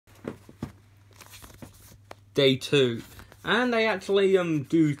day 2. And they actually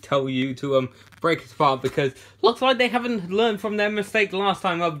do tell you to break it apart, because looks like they haven't learned from their mistake last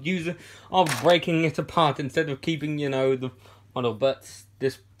time of breaking it apart instead of keeping, you know, the model. But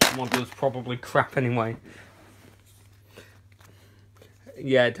this model is probably crap anyway.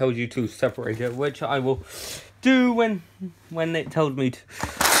 Yeah, it tells you to separate it, which I will do when it tells me to.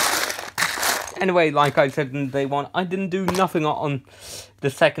 Anyway, like I said in day 1, I didn't do nothing on the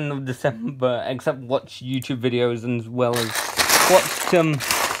 2nd of December except watch YouTube videos as well as watch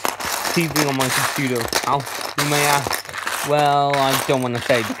TV on my computer. How, you may ask? Well, I don't want to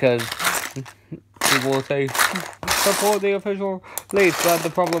say, because people will say support the official release, but the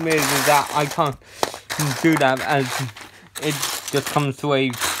problem is that I can't do that, as it just comes to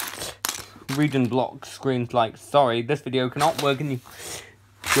a region block screen like, sorry, this video cannot work in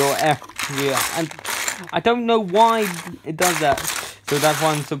your area, and I don't know why it does that. So that's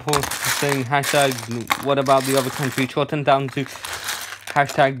why I'm supporting hashtag what about the other country, shortened down to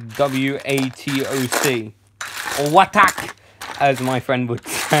hashtag WATOC, or WATAC, as my friend would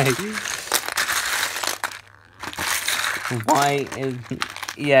say. Why is,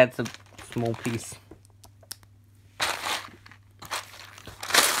 yeah, it's a small piece.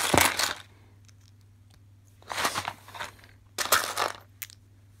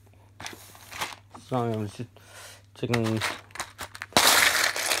 Sorry, I was just checking.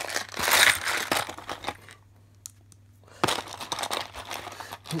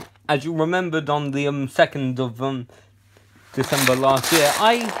 As you remembered, on the 2nd of December last year,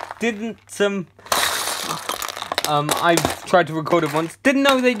 I didn't I tried to record it once. Didn't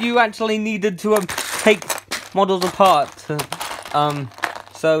know that you actually needed to take models apart.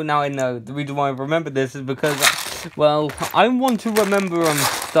 So now I know. The reason why I remember this is because, well, I want to remember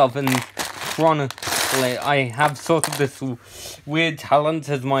stuff and chronically. I have sort of this weird talent,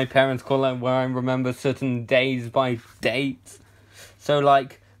 as my parents call it, where I remember certain days by dates. So,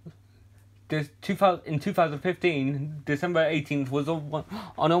 like, in 2015, December 18th was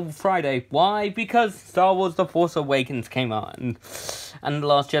on a Friday. Why? Because Star Wars The Force Awakens came out, and The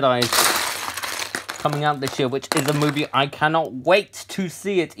Last Jedi is coming out this year, which is a movie I cannot wait to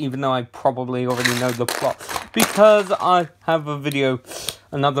see it, even though I probably already know the plot, because I have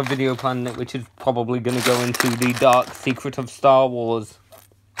another video planned, which is probably going to go into the dark secret of Star Wars,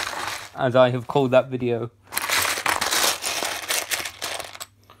 as I have called that video.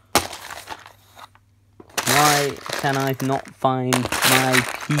 Why can I not find my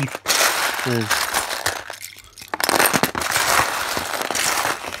pieces?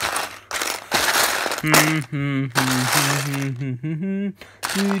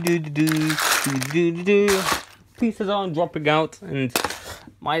 Pieces aren't dropping out, and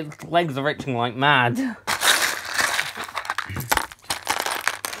my legs are itching like mad.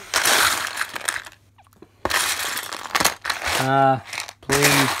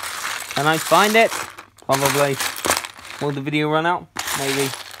 Please, can I find it? Probably. Will the video run out? Maybe.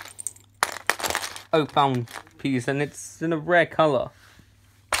 Oh, found piece, and it's in a rare colour.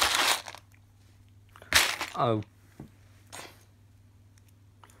 Oh.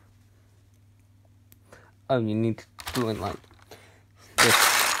 Oh, you need to do it like this.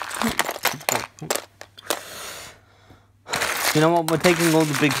 You know what? We're taking all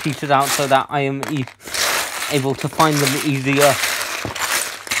the big pieces out so that I am able to find them easier.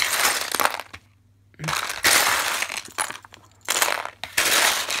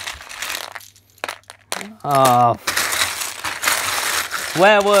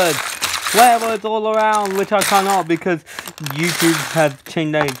 Swear words all around, which I cannot because YouTube has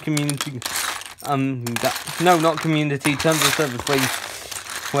changed their community, no, not community, terms of service,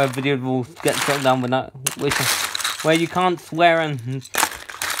 where videos will get shut down where you can't swear, and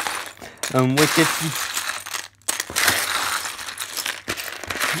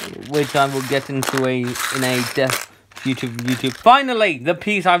which I will get into in a deaf YouTube. Finally, the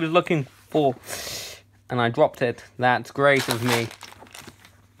piece I was looking for. And I dropped it. That's great of me.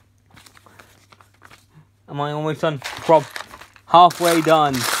 Am I almost done? Halfway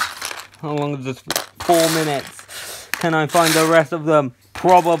done. How long is this? 4 minutes. Can I find the rest of them?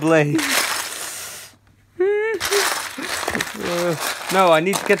 Probably. No, I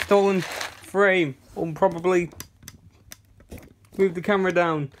need to get it all in frame. Or probably move the camera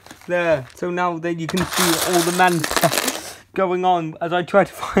down. There. So now that you can see all the man stuff going on as I try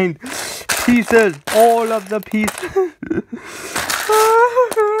to find pieces, all of the pieces.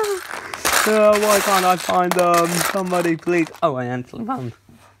 Why can't I find them? Somebody please. Oh, I actually found.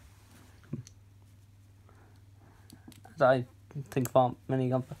 As I think about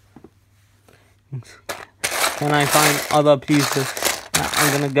many other. Can I find other pieces that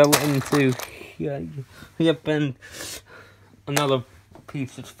I'm gonna go into Yeah, yep, and another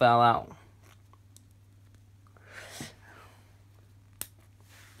piece just fell out.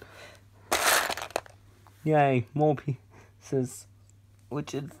 Yay, more pieces,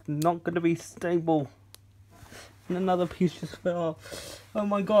 which is not going to be stable. And another piece just fell out. Oh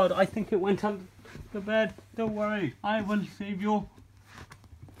my god, I think it went under the bed. Don't worry, I will save you.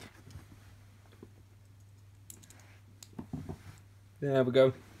 There we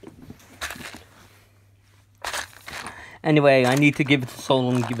go. Anyway, I need to give it a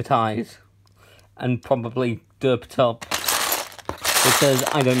soul and give it eyes. And probably derp it up. Because,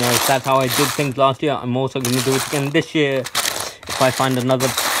 I don't know, if that's how I did things last year, I'm also going to do it again this year. If I find another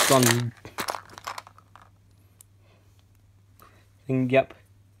gun thing, yep.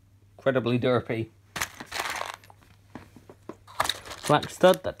 Incredibly derpy. Black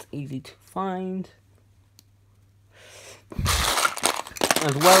stud, that's easy to find.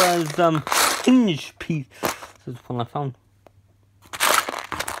 As well as, hinge piece. This is one I found.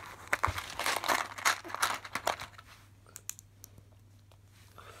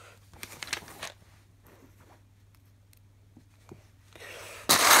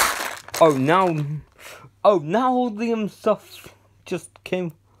 Oh, now all the stuff just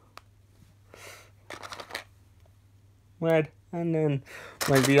came red, and then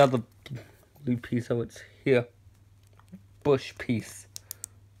like the other blue piece, so it's here, bush piece,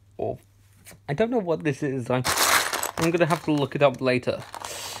 or I don't know what this is. I'm gonna have to look it up later.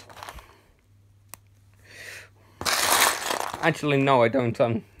 Actually, no, I don't.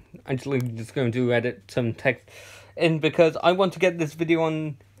 I'm actually just going to edit some text in because I want to get this video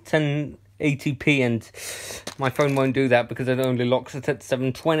on 1080p, and my phone won't do that because it only locks it at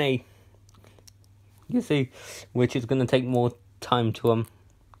 720. You see, which is going to take more time to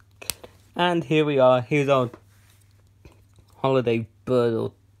And here we are. Here's our holiday bird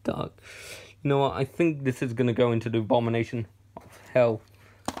or dog. You know what? I think this is going to go into the abomination of hell,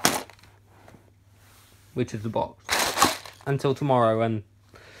 which is the box. Until tomorrow, and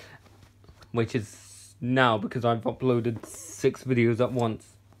which is now because I've uploaded 6 videos at once.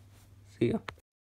 See ya.